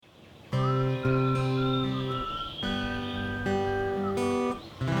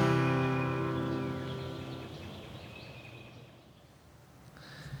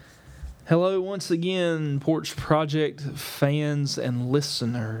Hello once again, Porch Project fans and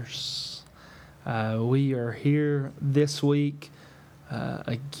listeners. We are here this week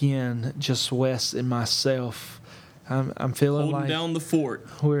again, just Wes and myself. I'm feeling holding like down the fort.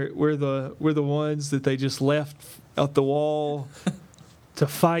 We're the ones that they just left out the wall to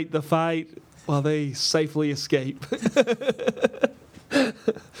fight the fight while they safely escape.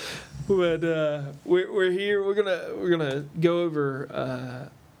 But we're here. We're gonna go over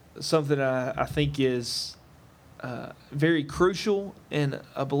something I think is very crucial in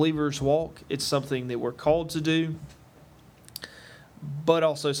a believer's walk. It's something that we're called to do, but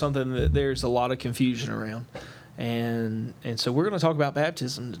also something that there's a lot of confusion around. And so we're going to talk about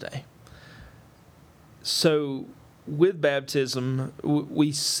baptism today. So with baptism,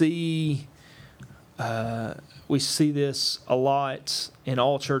 we see this a lot in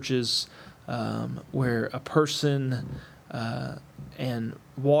all churches, where a person and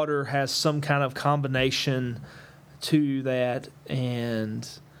water has some kind of combination to that, and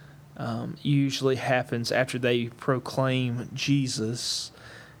usually happens after they proclaim Jesus.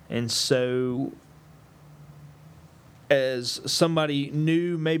 And so as somebody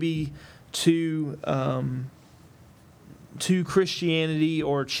new maybe to Christianity,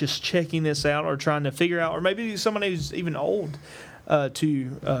 or just checking this out or trying to figure out, or maybe somebody who's even old,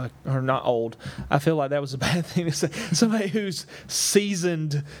 or not old, I feel like that was a bad thing to say, somebody who's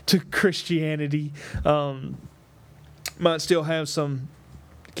seasoned to Christianity might still have some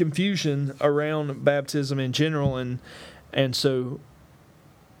confusion around baptism in general, and so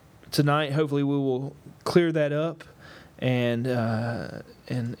tonight hopefully we will clear that up and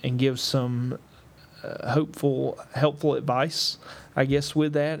give some helpful advice, I guess,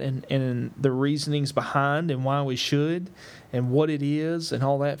 with that, and the reasonings behind and why we should, and what it is, and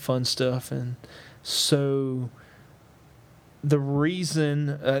all that fun stuff. And so the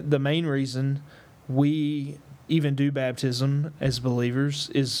main reason we even do baptism as believers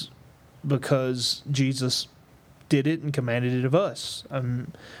is because Jesus did it and commanded it of us.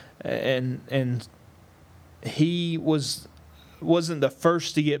 And he wasn't the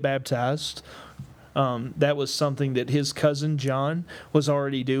first to get baptized. That was something that his cousin John was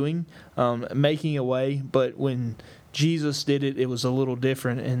already doing, making a way. But when Jesus did it, it was a little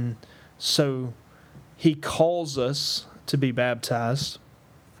different. And so he calls us to be baptized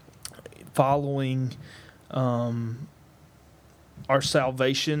following our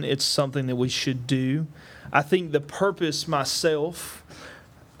salvation. It's something that we should do. I think the purpose myself,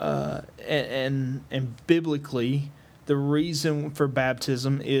 and biblically, the reason for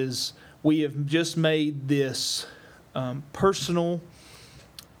baptism is we have just made this personal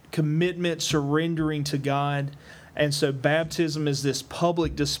commitment, surrendering to God. And so baptism is this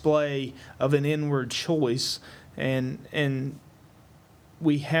public display of an inward choice, and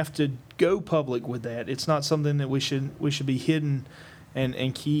we have to go public with that. It's not something that we should be hidden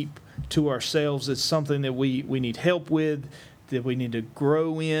and keep to ourselves. It's something that we need help with, that we need to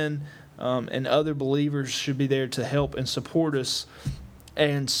grow in, and other believers should be there to help and support us.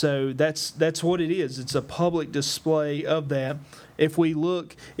 And so that's what it is. It's a public display of that. If we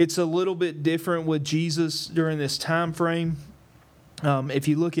look, it's a little bit different with Jesus during this time frame. If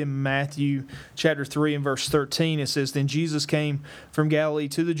you look in Matthew chapter 3 and verse 13, it says, "Then Jesus came from Galilee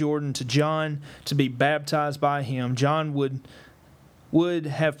to the Jordan to John to be baptized by him. John would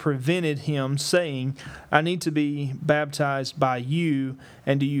have prevented him, saying, 'I need to be baptized by you,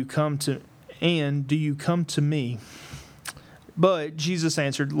 and do you come to me?' But Jesus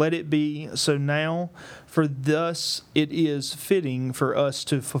answered, 'Let it be so now, for thus it is fitting for us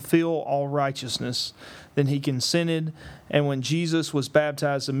to fulfill all righteousness.' Then he consented, and when Jesus was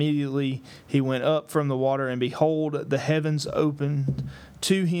baptized, immediately he went up from the water, and behold, the heavens opened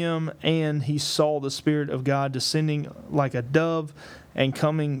to him, and he saw the Spirit of God descending like a dove and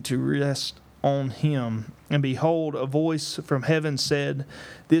coming to rest on him. And behold, a voice from heaven said,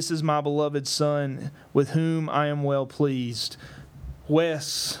 'This is my beloved Son, with whom I am well pleased.'"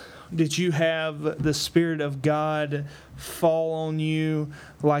 Wes, did you have the Spirit of God fall on you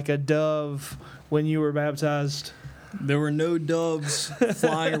like a dove when you were baptized? There were no doves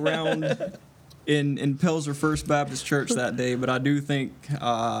flying around in Pelzer First Baptist Church that day, but I do think,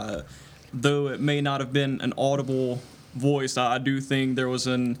 though it may not have been an audible voice, I do think there was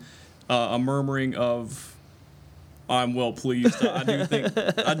a murmuring of, "I'm well pleased." I do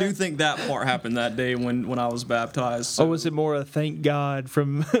think that part happened that day when I was baptized. So. Or was it more a thank God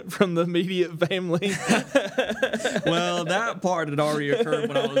from the immediate family? Well, that part had already occurred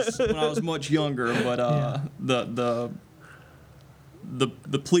when I was much younger, but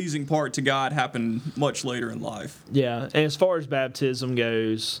the pleasing part to God happened much later in life. Yeah, and as far as baptism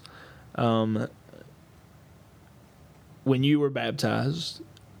goes, When you were baptized,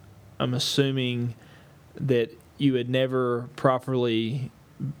 I'm assuming that you had never properly,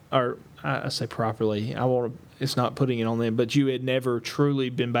 or I say properly, it's not putting it on them, but you had never truly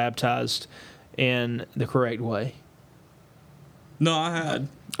been baptized in the correct way. No, I had.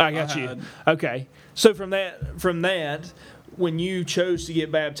 I got you. Okay. So from that, when you chose to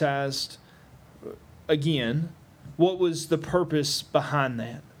get baptized again, what was the purpose behind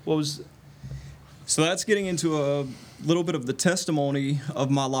that? So that's getting into a little bit of the testimony of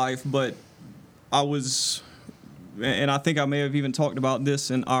my life, but I was, and I think I may have even talked about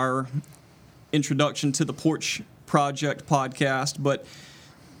this in our introduction to the Porch Project podcast, but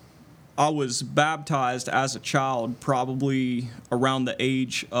I was baptized as a child, probably around the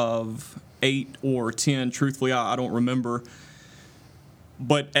age of 8 or 10. Truthfully, I don't remember.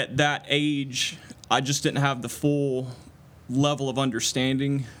 But at that age, I just didn't have the full level of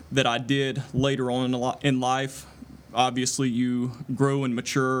understanding that I did later on in life. Obviously, you grow and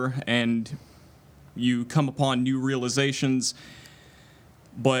mature, and you come upon new realizations.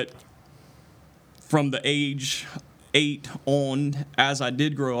 But from the age 8 on, as I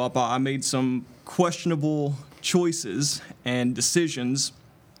did grow up, I made some questionable choices and decisions,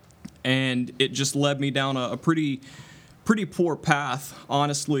 and it just led me down a pretty poor path,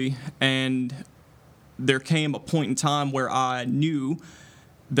 honestly. And there came a point in time where I knew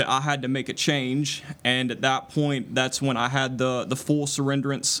that I had to make a change, and at that point, that's when I had the full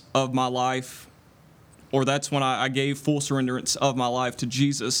surrenderance of my life, or that's when I gave full surrenderance of my life to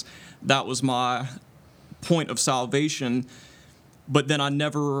Jesus. That was my point of salvation. But then I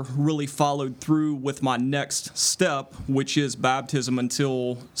never really followed through with my next step, which is baptism,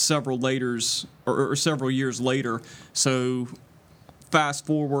 until several years later. So fast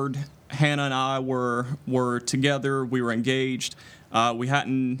forward, Hannah and I were together. We were engaged. We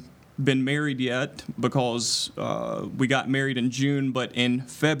hadn't been married yet because we got married in June, but in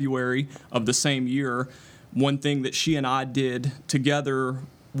February of the same year, one thing that she and I did together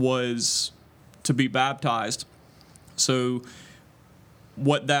was to be baptized. So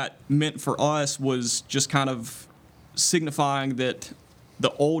what that meant for us was just kind of signifying that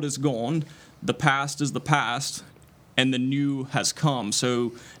the old is gone, the past is the past, and the new has come.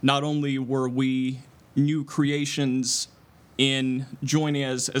 So not only were we new creations in joining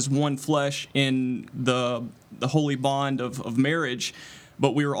as one flesh in the holy bond of marriage,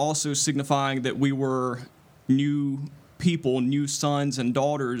 but we were also signifying that we were new people, new sons and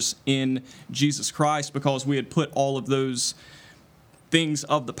daughters in Jesus Christ, because we had put all of those things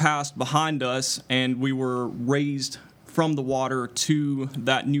of the past behind us, and we were raised from the water to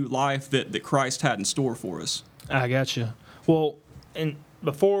that new life that Christ had in store for us. I gotcha. Well, and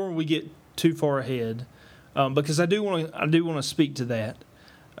before we get too far ahead, because I do want to speak to that,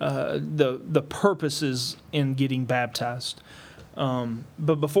 the purposes in getting baptized.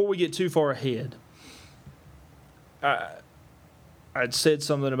 But before we get too far ahead, I'd said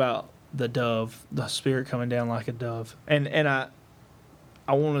something about the dove, the Spirit coming down like a dove, and I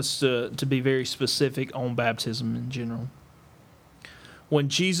want us to be very specific on baptism in general. When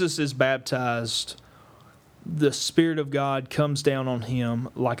Jesus is baptized, the Spirit of God comes down on him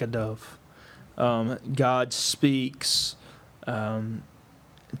like a dove. God speaks,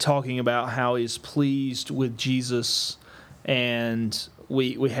 talking about how he's pleased with Jesus, and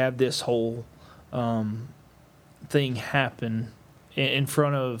we have this whole thing happen in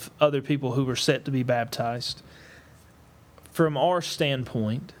front of other people who were set to be baptized. From our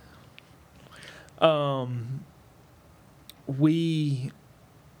standpoint, when we're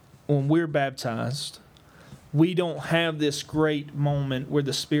baptized, we don't have this great moment where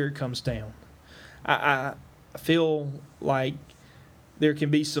the Spirit comes down. I feel like there can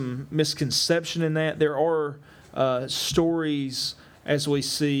be some misconception in that. There are stories, as we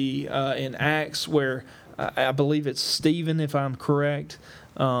see in Acts, where I believe it's Stephen, if I'm correct.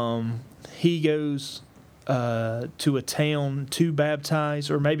 He goes to a town to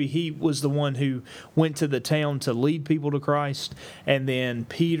baptize, or maybe he was the one who went to the town to lead people to Christ, and then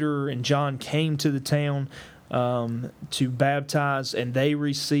Peter and John came to the town to baptize, and they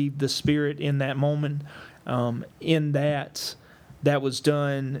received the Spirit in that moment. In that was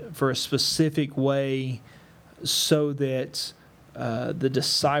done for a specific way so that the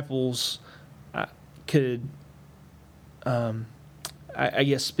disciples could, I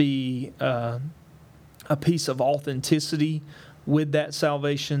guess, be a piece of authenticity with that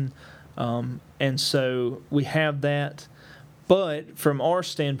salvation. And so we have that. But from our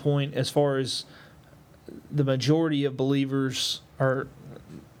standpoint, as far as the majority of believers,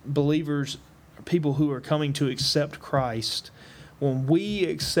 people who are coming to accept Christ, when we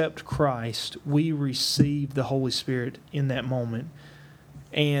accept Christ, we receive the Holy Spirit in that moment.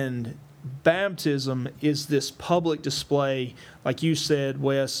 And baptism is this public display, like you said,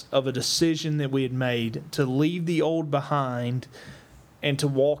 Wes, of a decision that we had made to leave the old behind and to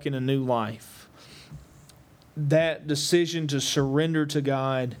walk in a new life. That decision to surrender to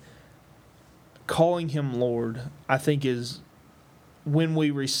God, calling Him Lord, I think is when we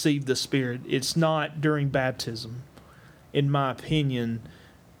receive the Spirit. It's not during baptism. In my opinion,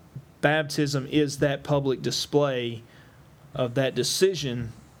 baptism is that public display of that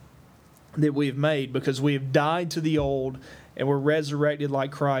decision that we've made, because we have died to the old and we're resurrected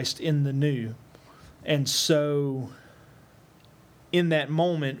like Christ in the new. And so in that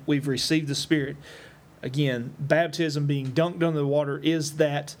moment, we've received the Spirit. Again, baptism, being dunked under the water, is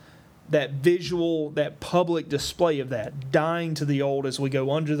that visual, that public display of that, dying to the old as we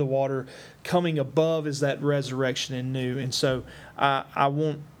go under the water, coming above is that resurrection and new. And so I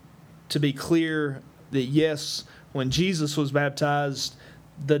want to be clear that yes, when Jesus was baptized,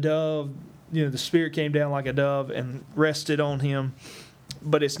 the dove, the Spirit came down like a dove and rested on Him,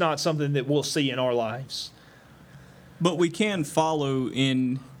 but it's not something that we'll see in our lives. But we can follow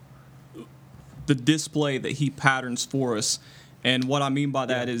in the display that He patterns for us. And what I mean by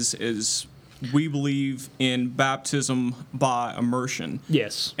that is we believe in baptism by immersion.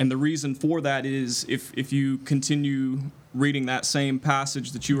 Yes. And the reason for that is if you continue reading that same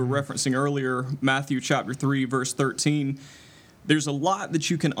passage that you were referencing earlier, Matthew chapter 3, verse 13, there's a lot that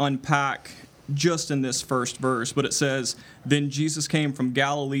you can unpack just in this first verse. But it says, "Then Jesus came from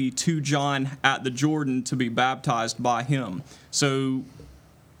Galilee to John at the Jordan to be baptized by him." So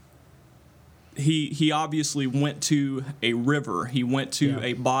he obviously went to a river. He went to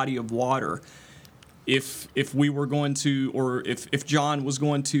a body of water. If we were going to, or if John was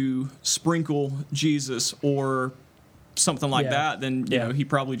going to sprinkle Jesus or something like that, then you know he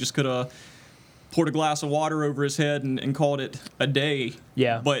probably just could have poured a glass of water over his head and called it a day.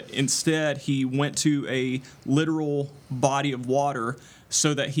 Yeah. But instead, he went to a literal body of water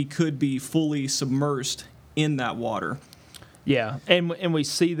so that he could be fully submersed in that water. Yeah, and we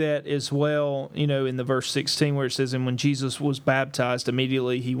see that as well, in the verse 16 where it says, "And when Jesus was baptized,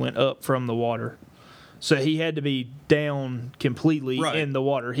 immediately he went up from the water." So he had to be down completely in the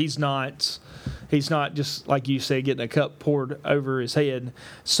water. He's not just, like you said, getting a cup poured over his head.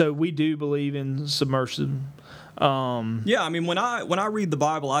 So we do believe in submersion. Yeah, I mean, when I read the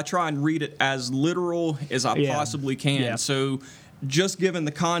Bible, I try and read it as literal as I possibly can. Yeah. So just given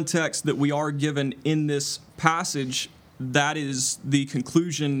the context that we are given in this passage, that is the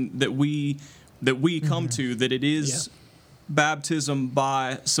conclusion that we come to, that it is baptism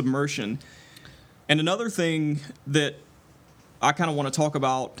by submersion. And another thing that I kind of want to talk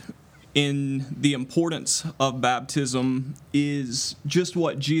about in the importance of baptism is just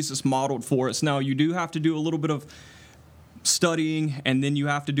what Jesus modeled for us. Now, you do have to do a little bit of studying, and then you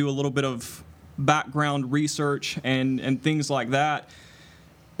have to do a little bit of background research and things like that.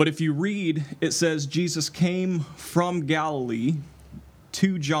 But if you read, it says Jesus came from Galilee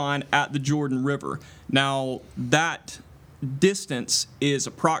to John at the Jordan River. Now, that distance is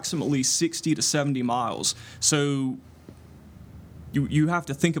approximately 60 to 70 miles. So you have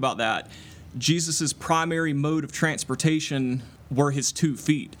to think about that. Jesus' primary mode of transportation were his 2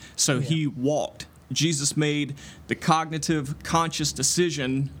 feet. So he walked. Jesus made the cognitive, conscious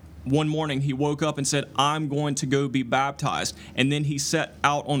decision. One morning he woke up and said, "I'm going to go be baptized." And then he set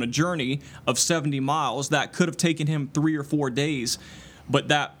out on a journey of 70 miles that could have taken him 3 or 4 days. But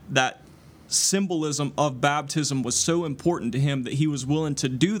that symbolism of baptism was so important to him that he was willing to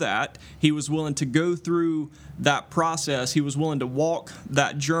do that. He was willing to go through that process. He was willing to walk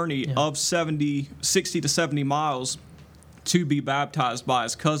that journey of 60 to 70 miles to be baptized by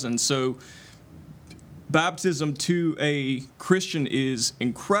his cousin. So baptism to a Christian is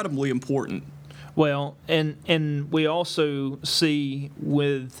incredibly important. Well, and we also see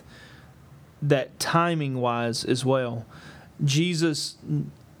with that timing-wise as well, Jesus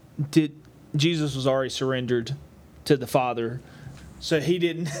was already surrendered to the Father, so he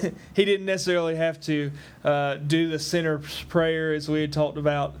didn't necessarily have to do the sinner's prayer as we had talked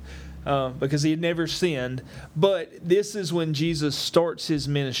about, because he had never sinned. But this is when Jesus starts his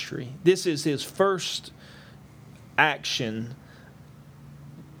ministry. This is his first action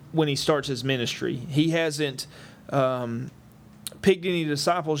when he starts his ministry. He hasn't picked any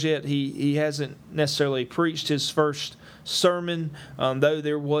disciples yet. He hasn't necessarily preached his first sermon, though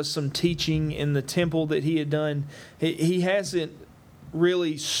there was some teaching in the temple that he had done. He hasn't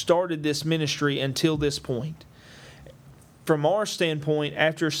really started this ministry until this point. From our standpoint,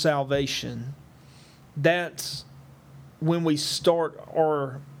 after salvation, that's when we start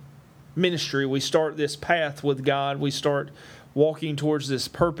our ministry, we start this path with God, we start walking towards this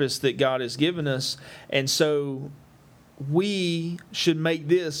purpose that God has given us. And so we should make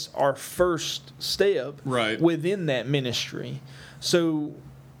this our first step within that ministry. So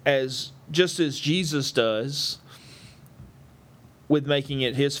just as Jesus does with making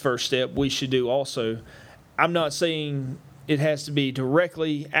it his first step, we should do also. I'm not saying it has to be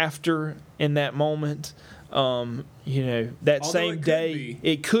directly after in that moment. That although same day,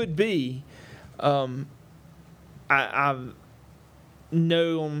 it could be. I've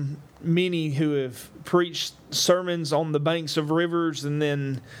known many who have preached sermons on the banks of rivers, and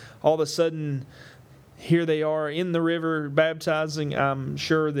then all of a sudden, here they are in the river baptizing. I'm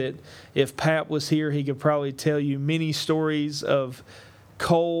sure that if Pat was here, he could probably tell you many stories of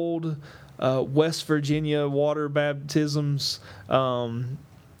cold West Virginia water baptisms.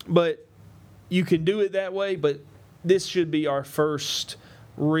 But you can do it that way, but this should be our first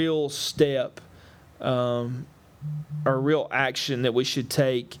real step, or real action that we should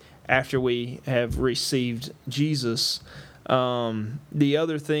take after we have received Jesus. The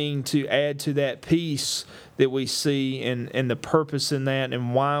other thing to add to that piece that we see and the purpose in that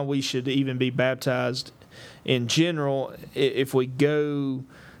and why we should even be baptized in general, if we go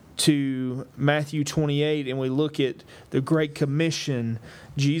to Matthew 28 and we look at the Great Commission,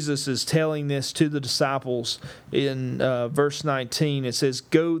 Jesus is telling this to the disciples in verse 19. It says,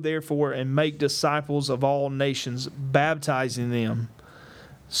 "Go therefore and make disciples of all nations, baptizing them."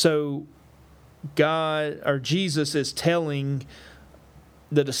 So Jesus is telling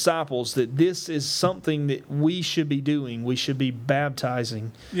the disciples that this is something that we should be doing. We should be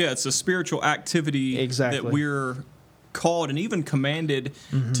baptizing. Yeah, it's a spiritual activity that we're called and even commanded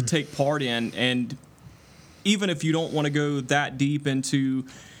to take part in. And even if you don't want to go that deep into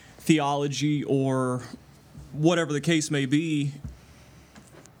theology or whatever the case may be,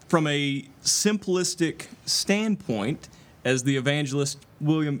 from a simplistic standpoint, as the evangelist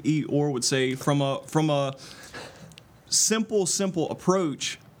William E. Orr would say, from a simple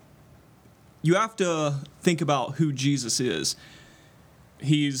approach, you have to think about who Jesus is.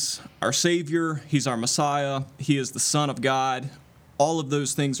 He's our Savior. He's our Messiah. He is the Son of God. All of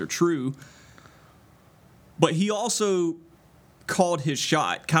those things are true. But he also called his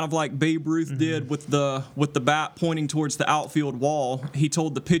shot, kind of like Babe Ruth did with the bat pointing towards the outfield wall. He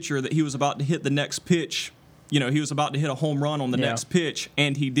told the pitcher that he was about to hit the next pitch. He was about to hit a home run on the next pitch,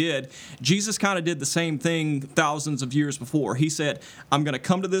 and he did. Jesus kind of did the same thing thousands of years before. He said, I'm going to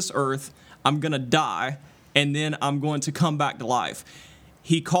come to this earth, I'm going to die, and then I'm going to come back to life.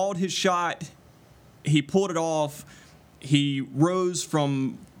 He called his shot, he pulled it off, he rose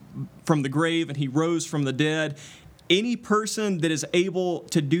from the grave, and he rose from the dead. Any person that is able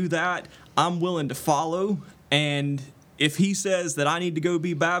to do that, I'm willing to follow, and if he says that I need to go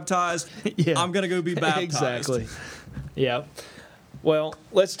be baptized, I'm going to go be baptized. Exactly. Yeah. Well,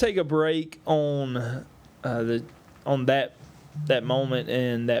 let's take a break on that moment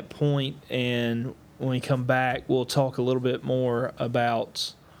and that point, and when we come back, we'll talk a little bit more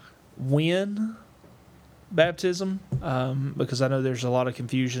about when baptism, because I know there's a lot of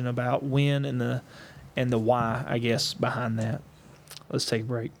confusion about when and the why, I guess, behind that. Let's take a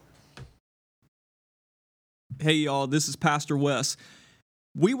break. Hey, y'all, this is Pastor Wes.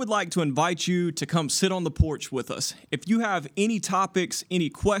 We would like to invite you to come sit on the porch with us. If you have any topics, any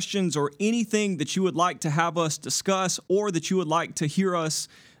questions, or anything that you would like to have us discuss or that you would like to hear us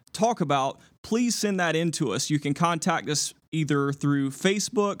talk about, please send that in to us. You can contact us either through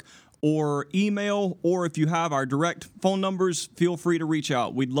Facebook or email, or if you have our direct phone numbers, feel free to reach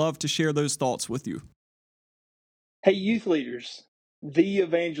out. We'd love to share those thoughts with you. Hey, youth leaders, the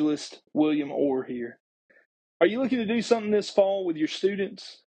Evangelist William Orr here. Are you looking to do something this fall with your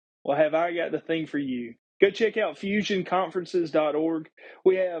students? Well, have I got the thing for you. Go check out fusionconferences.org.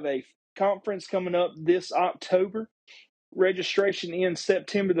 We have a conference coming up this October. Registration ends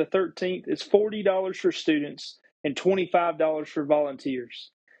September the 13th. It's $40 for students and $25 for volunteers.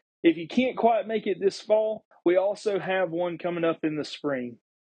 If you can't quite make it this fall, we also have one coming up in the spring.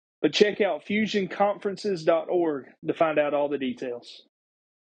 But check out fusionconferences.org to find out all the details.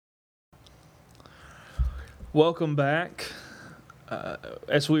 Welcome back.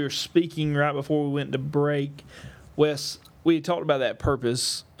 As we were speaking right before we went to break, Wes, we talked about that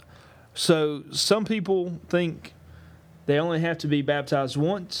purpose. So some people think they only have to be baptized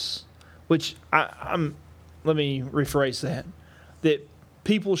once, which let me rephrase that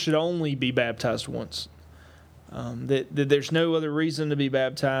people should only be baptized once. That there's no other reason to be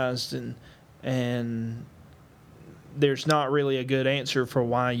baptized, and there's not really a good answer for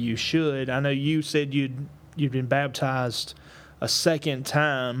why you should. I know you said you'd you've been baptized a second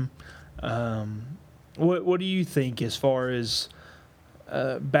time. What do you think as far as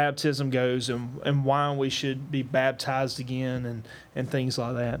baptism goes, and why we should be baptized again, and things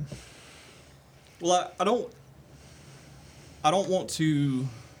like that? Well, I don't want to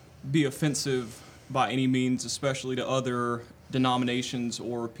be offensive by any means, especially to other denominations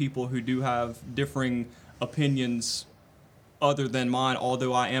or people who do have differing opinions other than mine,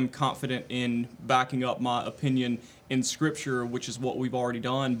 although I am confident in backing up my opinion in Scripture, which is what we've already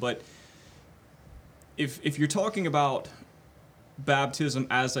done. But if you're talking about baptism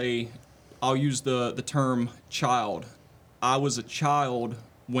as I'll use the term child. I was a child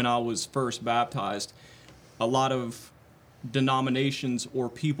when I was first baptized. A lot of denominations or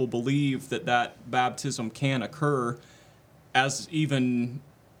people believe that baptism can occur as even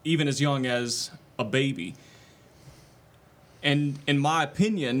as young as a baby. And in my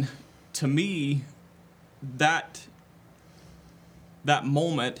opinion, to me, that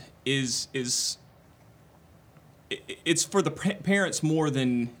moment is it's for the parents more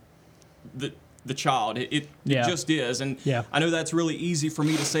than the child. It just is. And I know that's really easy for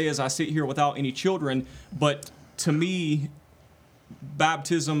me to say as I sit here without any children, but to me,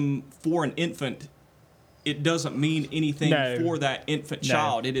 baptism for an infant, it doesn't mean anything for that infant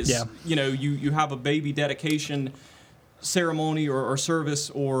child. It is, you have a baby dedication ceremony or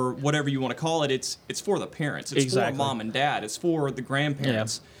service or whatever you want to call it. It's for the parents. It's for mom and dad. It's for the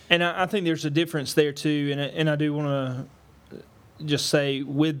grandparents. Yeah. And I think there's a difference there too. And I do want to just say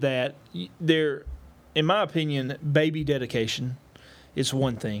with that, there, in my opinion, baby dedication is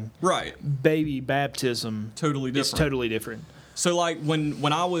one thing. Right. Baby baptism is totally different. So like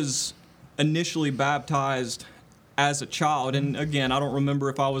when I was initially baptized as a child, and again, I don't remember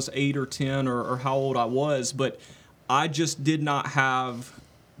if I was 8 or 10 or how old I was, but I just did not have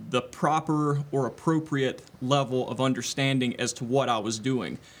the proper or appropriate level of understanding as to what I was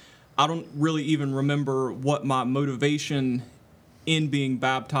doing. I don't really even remember what my motivation in being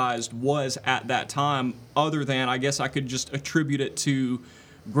baptized was at that time, other than I guess I could just attribute it to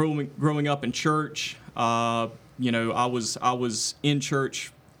growing up in church. I was in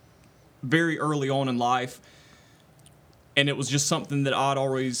church very early on in life, and it was just something that I'd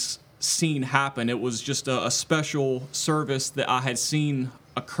always seen happen. It was just a special service that I had seen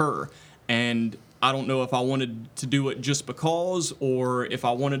occur, and I don't know if I wanted to do it just because, or if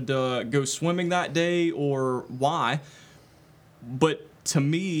I wanted to go swimming that day, or why. But to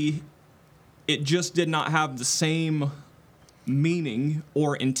me, it just did not have the same meaning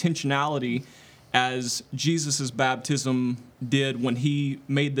or intentionality as Jesus' baptism did when he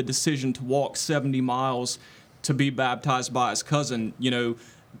made the decision to walk 70 miles to be baptized by his cousin.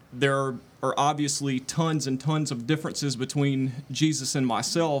 There are obviously tons and tons of differences between Jesus and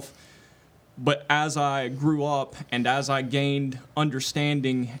myself, but as I grew up and as I gained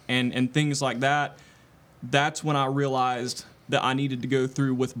understanding and things like that, that's when I realized that I needed to go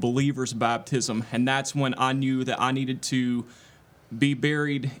through with believers' baptism, and that's when I knew that I needed to be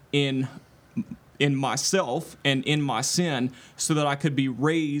buried in myself and in my sin so that I could be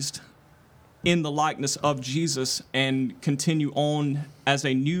raised in the likeness of Jesus and continue on as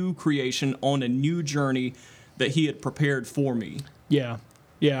a new creation on a new journey that he had prepared for me. Yeah.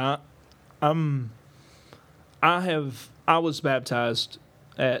 I was baptized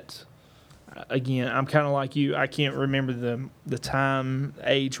at, again, I'm kind of like you. I can't remember the time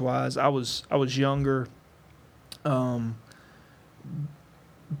age wise. I was younger, but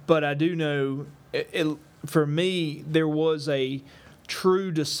I do know for me there was a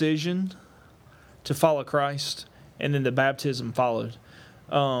true decision to follow Christ, and then the baptism followed.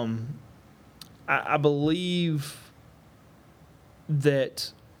 I believe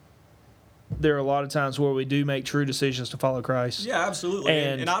that there are a lot of times where we do make true decisions to follow Christ. Yeah, absolutely.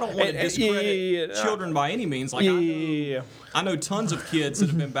 And I don't want to discredit children by any means. Like I know tons of kids that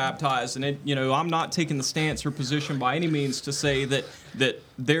have been baptized, and I'm not taking the stance or position by any means to say that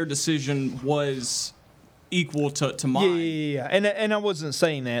their decision was equal to mine. Yeah. And I wasn't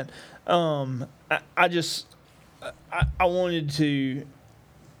saying that. I wanted to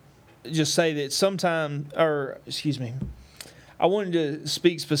just say that I wanted to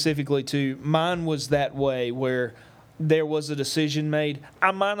speak specifically to mine was that way where there was a decision made.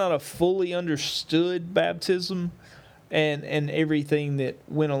 I might not have fully understood baptism and everything that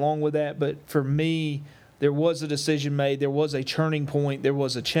went along with that, but for me, there was a decision made. There was a turning point. There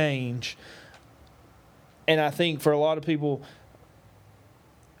was a change. And I think for a lot of people,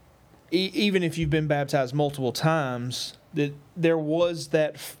 even if you've been baptized multiple times, that there was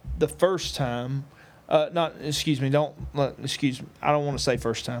the first time. I don't want to say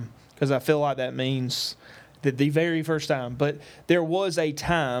first time because I feel like that means the very first time, but there was a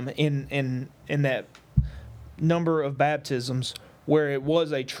time in that number of baptisms where it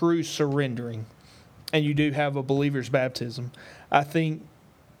was a true surrendering, and you do have a believer's baptism. I think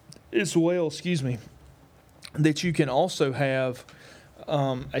as well, that you can also have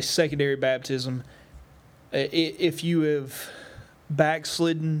a secondary baptism if you have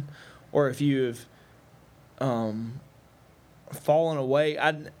backslidden or if you have fallen away,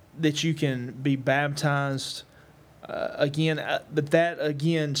 that you can be baptized again. But that,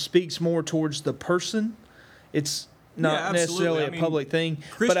 again, speaks more towards the person. It's not necessarily a public thing.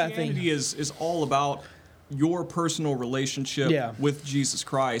 Christianity but I think is all about your personal relationship with Jesus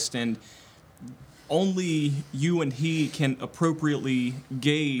Christ, and only you and He can appropriately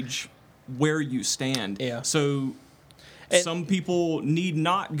gauge where you stand. Yeah. So some people need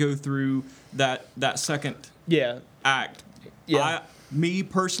not go through that second act. Yeah. Me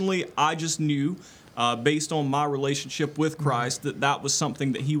personally, I just knew, based on my relationship with Christ, that was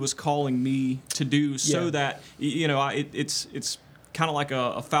something that He was calling me to do, so that it's kind of like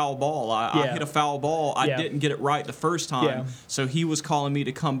a foul ball. I hit a foul ball. I didn't get it right the first time, so He was calling me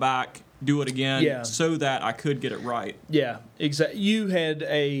to come back, do it again, so that I could get it right. Yeah, exactly. You had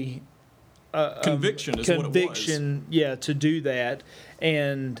a conviction, is what it was. To do that,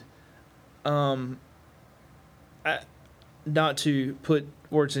 and not to put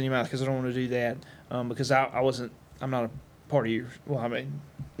words in your mouth, because I don't want to do that, because I'm not a part of your. Well, I mean,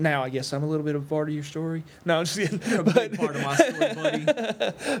 now I guess I'm a little bit of a part of your story. No, I'm just kidding. You're a big part of my story,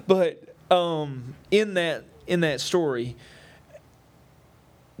 buddy. But in that story,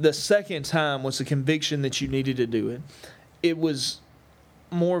 the second time was a conviction that you needed to do it. It was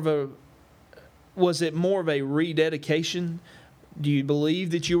more of a. Was it more of a rededication? Do you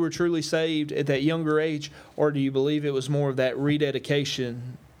believe that you were truly saved at that younger age, or do you believe it was more of that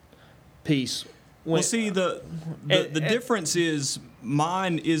rededication piece? Well, see, the difference is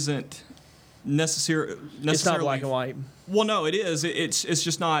mine isn't necessarily. It's not black and white. Well, no, it is. It's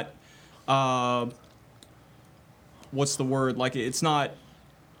just not. What's the word? Like, it's not.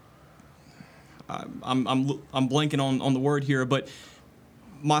 I'm blanking on the word here, but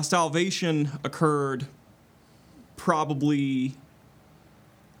my salvation occurred probably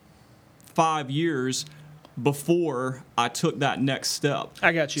 5 years before I took that next step.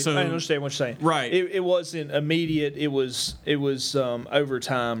 I got you. So, I understand what you're saying. Right. It wasn't immediate. It was over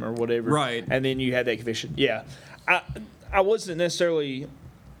time or whatever. Right. And then you had that conviction. Yeah. I wasn't necessarily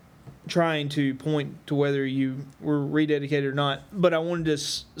trying to point to whether you were rededicated or not, but I wanted to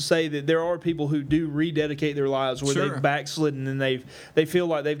say that there are people who do rededicate their lives where they've backslidden and they feel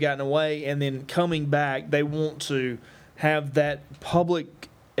like they've gotten away, and then coming back, they want to have that public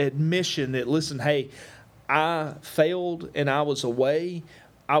admission that, listen, hey, I failed and I was away.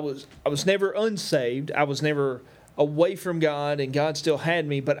 I was never unsaved. I was never away from God, and God still had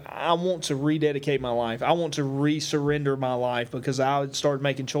me, but I want to rededicate my life. I want to resurrender my life because I started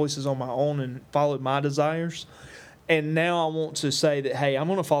making choices on my own and followed my desires. And now I want to say that, hey, I'm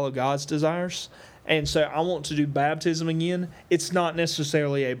going to follow God's desires. And so I want to do baptism again. It's not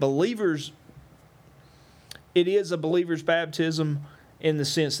necessarily it is a believer's baptism in the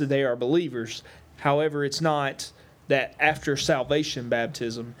sense that they are believers. However, it's not that after salvation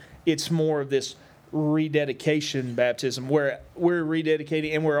baptism. It's more of this rededication baptism where we're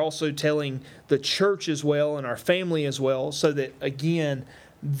rededicating, and we're also telling the church as well and our family as well, so that, again,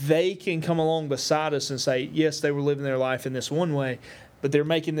 they can come along beside us and say, yes, they were living their life in this one way, but they're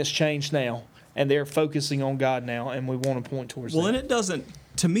making this change now, and they're focusing on God now, and we want to point towards that. Well, and it doesn't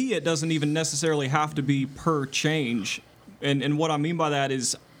even necessarily have to be per change. And what I mean by that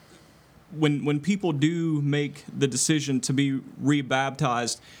is when people do make the decision to be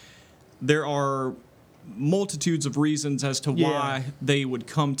rebaptized, there are multitudes of reasons as to why they would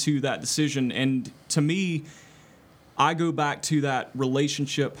come to that decision. And to me, I go back to that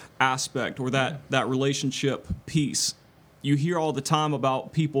relationship aspect, or that relationship piece. You hear all the time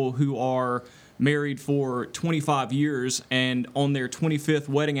about people who are married for 25 years, and on their 25th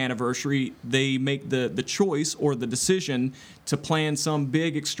wedding anniversary, they make the choice or the decision to plan some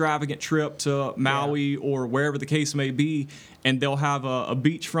big extravagant trip to Maui or wherever the case may be, and they'll have a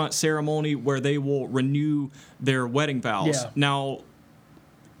beachfront ceremony where they will renew their wedding vows. Yeah. Now,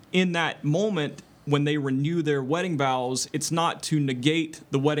 in that moment, when they renew their wedding vows, it's not to negate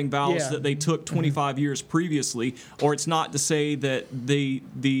the wedding vows that they took 25 years previously, or it's not to say that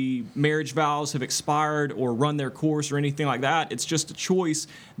the marriage vows have expired or run their course or anything like that. It's just a choice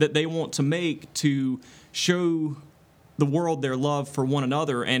that they want to make to show the world their love for one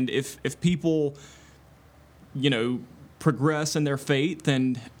another. And if people, progress in their faith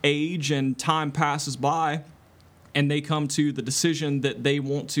and age and time passes by, and they come to the decision that they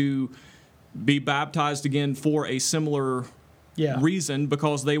want to be baptized again for a similar reason,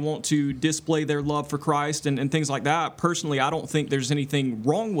 because they want to display their love for Christ and things like that. Personally, I don't think there's anything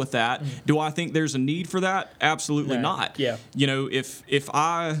wrong with that. Do I think there's a need for that? Absolutely not. Yeah. You know, if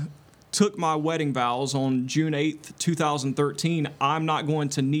I took my wedding vows on June 8th, 2013, I'm not going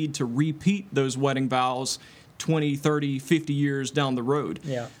to need to repeat those wedding vows 20, 30, 50 years down the road.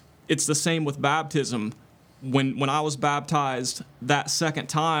 Yeah. It's the same with baptism. When I was baptized that second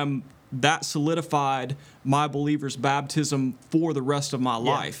time, that solidified my believer's baptism for the rest of my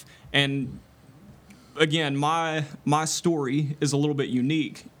life. And again, my story is a little bit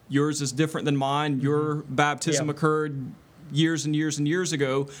unique. Yours is different than mine. Your baptism occurred years and years and years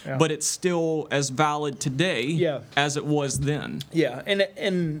ago, but it's still as valid today as it was then. Yeah,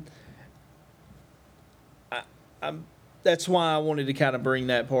 and that's why I wanted to kind of bring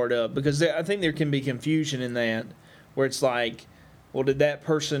that part up, because I think there can be confusion in that, where it's like, well, did that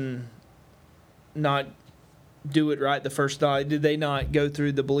person not do it right the first time? Did they not go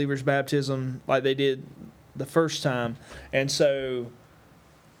through the believer's baptism like they did the first time? And so,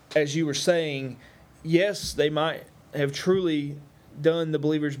 as you were saying, yes, they might have truly done the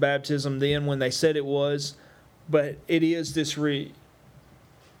believer's baptism then when they said it was, but it is this kind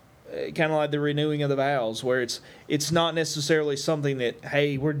of like the renewing of the vows, where it's not necessarily something that,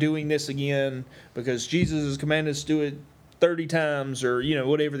 hey, we're doing this again because Jesus has commanded us to do it 30 times, or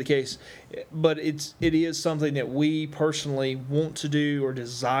whatever the case, but it is something that we personally want to do or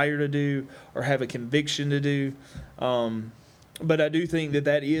desire to do or have a conviction to do. But I do think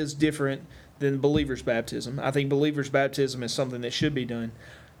that is different than believer's baptism. I think believer's baptism is something that should be done.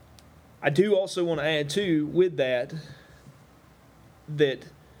 I do also want to add too with that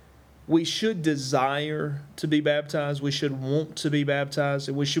we should desire to be baptized. We should want to be baptized,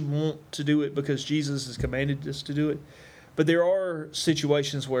 and we should want to do it because Jesus has commanded us to do it. But there are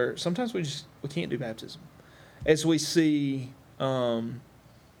situations where sometimes we can't do baptism. As we see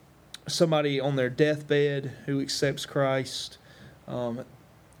somebody on their deathbed who accepts Christ, I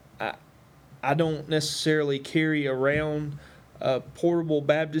don't necessarily carry around a portable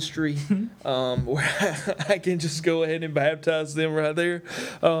baptistry where I can just go ahead and baptize them right there.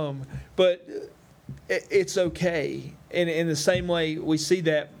 But it's okay. And in the same way, we see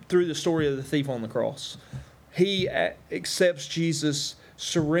that through the story of the thief on the cross. He accepts Jesus,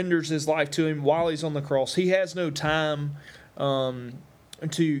 surrenders his life to him while he's on the cross. He has no time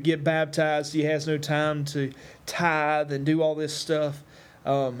to get baptized. He has no time to tithe and do all this stuff.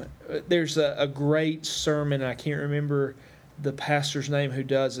 There's a great sermon, I can't remember the pastor's name who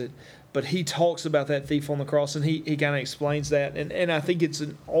does it, but he talks about that thief on the cross, and he kind of explains that. And I think it's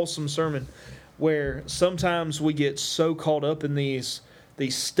an awesome sermon, where sometimes we get so caught up in these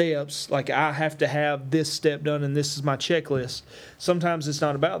steps, like I have to have this step done and this is my checklist. Sometimes it's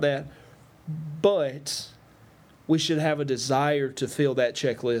not about that, but we should have a desire to fill that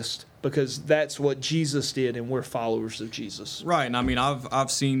checklist, because that's what Jesus did, and we're followers of Jesus. Right, and I mean,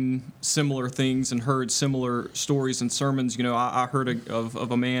 I've seen similar things and heard similar stories and sermons. I heard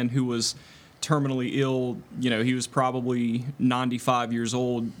of a man who was terminally ill. He was probably 95 years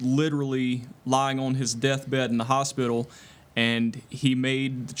old, literally lying on his deathbed in the hospital, and he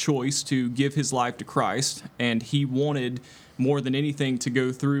made the choice to give his life to Christ, and he wanted more than anything to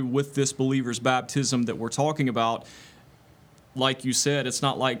go through with this believer's baptism that we're talking about. Like you said, it's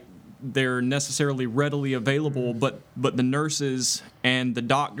not like they're necessarily readily available, but the nurses and the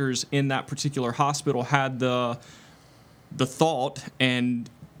doctors in that particular hospital had the thought, and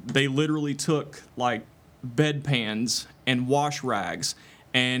they literally took like bedpans and wash rags,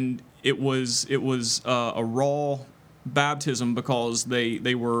 and it was a raw baptism, because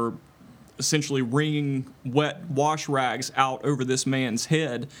they were essentially wringing wet wash rags out over this man's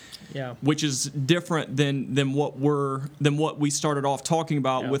head, which is different than what we started off talking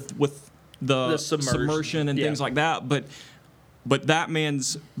about with the submersion and things like that. But that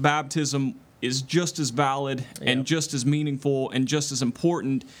man's baptism is just as valid and just as meaningful and just as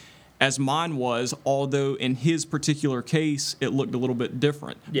important as mine was, although in his particular case it looked a little bit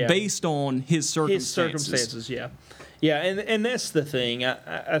different based on his circumstances. And that's the thing.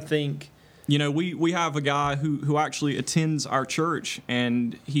 I think, we have a guy who actually attends our church,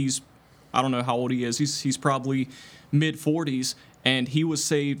 and I don't know how old he is. He's probably mid-40s, and he was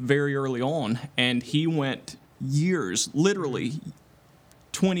saved very early on, and he went years, literally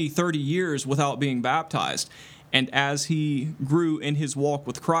 20, 30 years without being baptized. And as he grew in his walk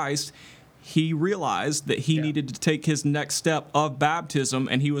with Christ, he realized that he needed to take his next step of baptism,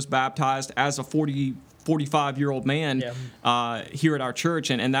 and he was baptized as a 45-year-old man here at our church.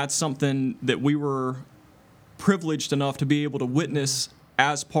 And that's something that we were privileged enough to be able to witness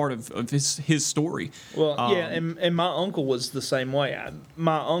as part of his story. Well, yeah, and my uncle was the same way.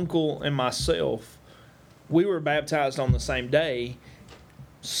 My uncle and myself, we were baptized on the same day,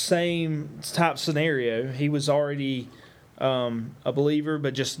 same type scenario. He was already a believer,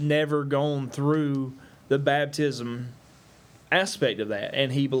 but just never gone through the baptism aspect of that,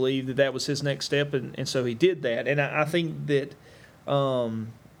 and he believed that that was his next step, and so he did that. And I think that,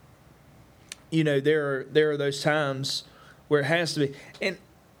 there are those times where it has to be, and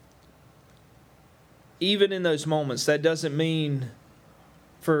even in those moments, that doesn't mean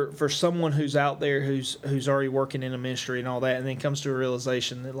for someone who's out there who's already working in a ministry and all that, and then comes to a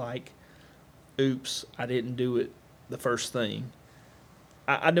realization that, like, oops, I didn't do it the first thing.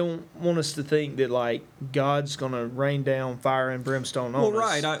 I don't want us to think that, like, God's going to rain down fire and brimstone on us. Well,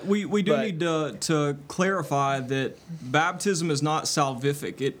 right. We do need to clarify that baptism is not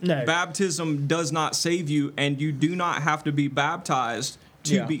salvific. No. Baptism does not save you, and you do not have to be baptized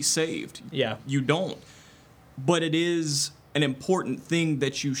to be saved. Yeah. You don't. But it is an important thing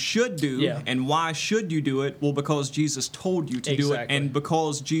that you should do. Yeah. And why should you do it? Well, because Jesus told you to do it, and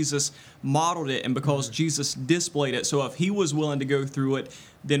because Jesus modeled it, and because Jesus displayed it. So if he was willing to go through it,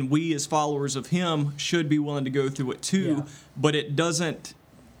 then we as followers of him should be willing to go through it too. Yeah. But it doesn't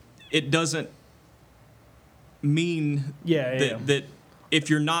mean that if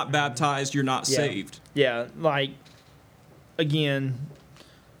you're not baptized, you're not saved. Yeah, like, again,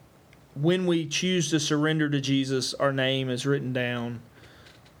 when we choose to surrender to Jesus, our name is written down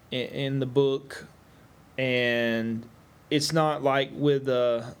in the book, and it's not like with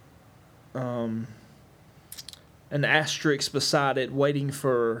an asterisk beside it waiting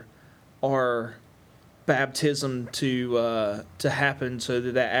for our baptism to happen so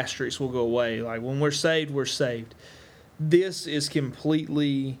that asterisk will go away. Like, when we're saved, we're saved. This is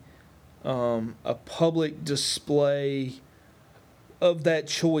completely a public display of that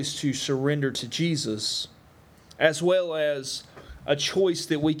choice to surrender to Jesus, as well as a choice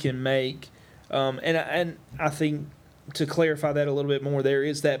that we can make. And I think, to clarify that a little bit more, there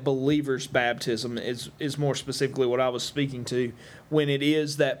is that believer's baptism is more specifically what I was speaking to, when it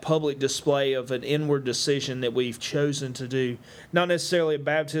is that public display of an inward decision that we've chosen to do. Not necessarily a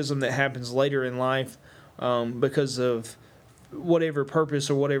baptism that happens later in life because of whatever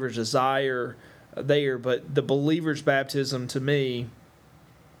purpose or whatever desire there, but the believer's baptism, to me,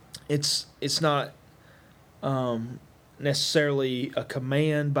 it's not necessarily a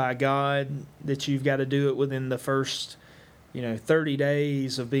command by God that you've got to do it within the first 30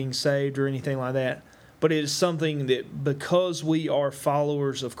 days of being saved or anything like that, but it is something that, because we are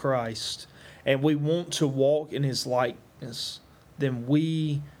followers of Christ and we want to walk in his likeness, then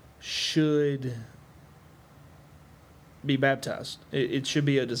we should be baptized. It should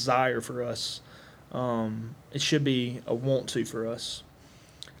be a desire for us. It should be a want to for us.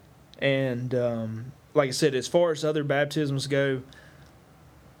 And like I said, as far as other baptisms go,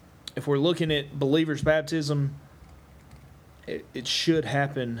 if we're looking at believers' baptism, it should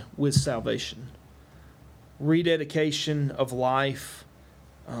happen with salvation. Rededication of life,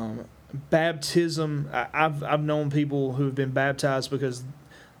 baptism. I've known people who have been baptized because,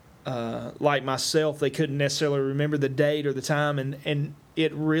 like myself, they couldn't necessarily remember the date or the time, and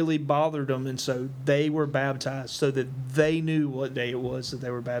it really bothered them, and so they were baptized so that they knew what day it was that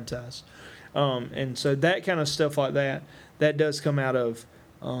they were baptized. And so that kind of stuff like that does come out of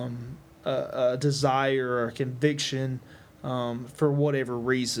a desire or a conviction for whatever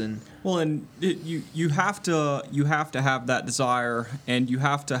reason. Well, and you have to have that desire, and you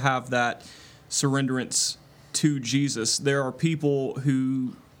have to have that surrenderance to Jesus. There are people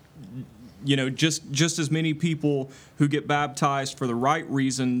who, just as many people who get baptized for the right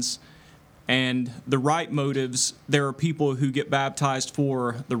reasons and the right motives, there are people who get baptized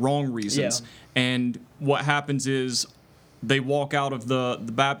for the wrong reasons. Yeah. And what happens is they walk out of the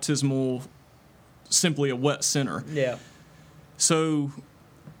baptismal simply a wet sinner. Yeah. So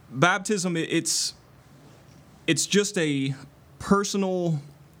baptism, it's just a personal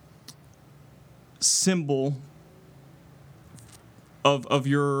symbol of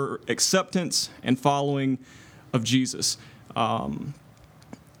your acceptance and following of Jesus.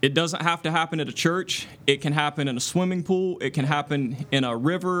 It doesn't have to happen at a church. It can happen in a swimming pool. It can happen in a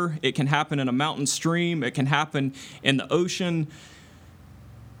river. It can happen in a mountain stream. It can happen in the ocean.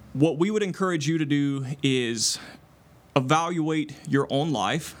 What we would encourage you to do is evaluate your own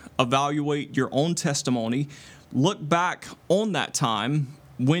life, evaluate your own testimony, look back on that time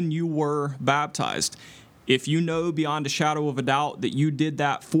when you were baptized. if you know beyond a shadow of a doubt that you did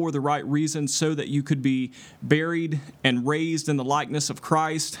that for the right reason so that you could be buried and raised in the likeness of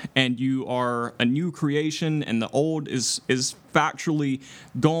Christ, and you are a new creation, and the old is factually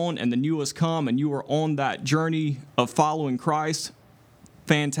gone and the new has come, and you are on that journey of following Christ,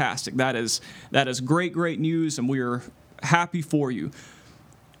 fantastic. That is great news, and we are happy for you.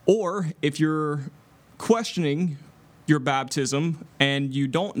 Or if you're questioning your baptism and you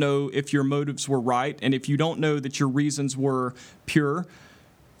don't know if your motives were right, and if you don't know that your reasons were pure,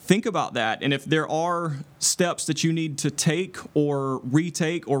 think about that. And if there are steps that you need to take or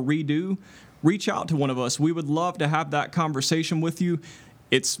retake or redo, reach out to one of us. We would love to have that conversation with you.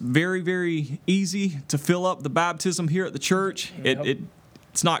 It's very easy to fill up the baptism here at the church. Yep.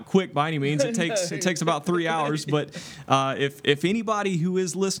 It's not quick by any means. It takes about 3 hours. But if anybody who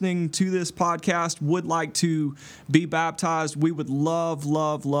is listening to this podcast would like to be baptized, we would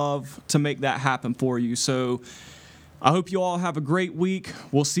love to make that happen for you. So I hope you all have a great week.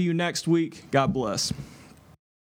 We'll see you next week. God bless.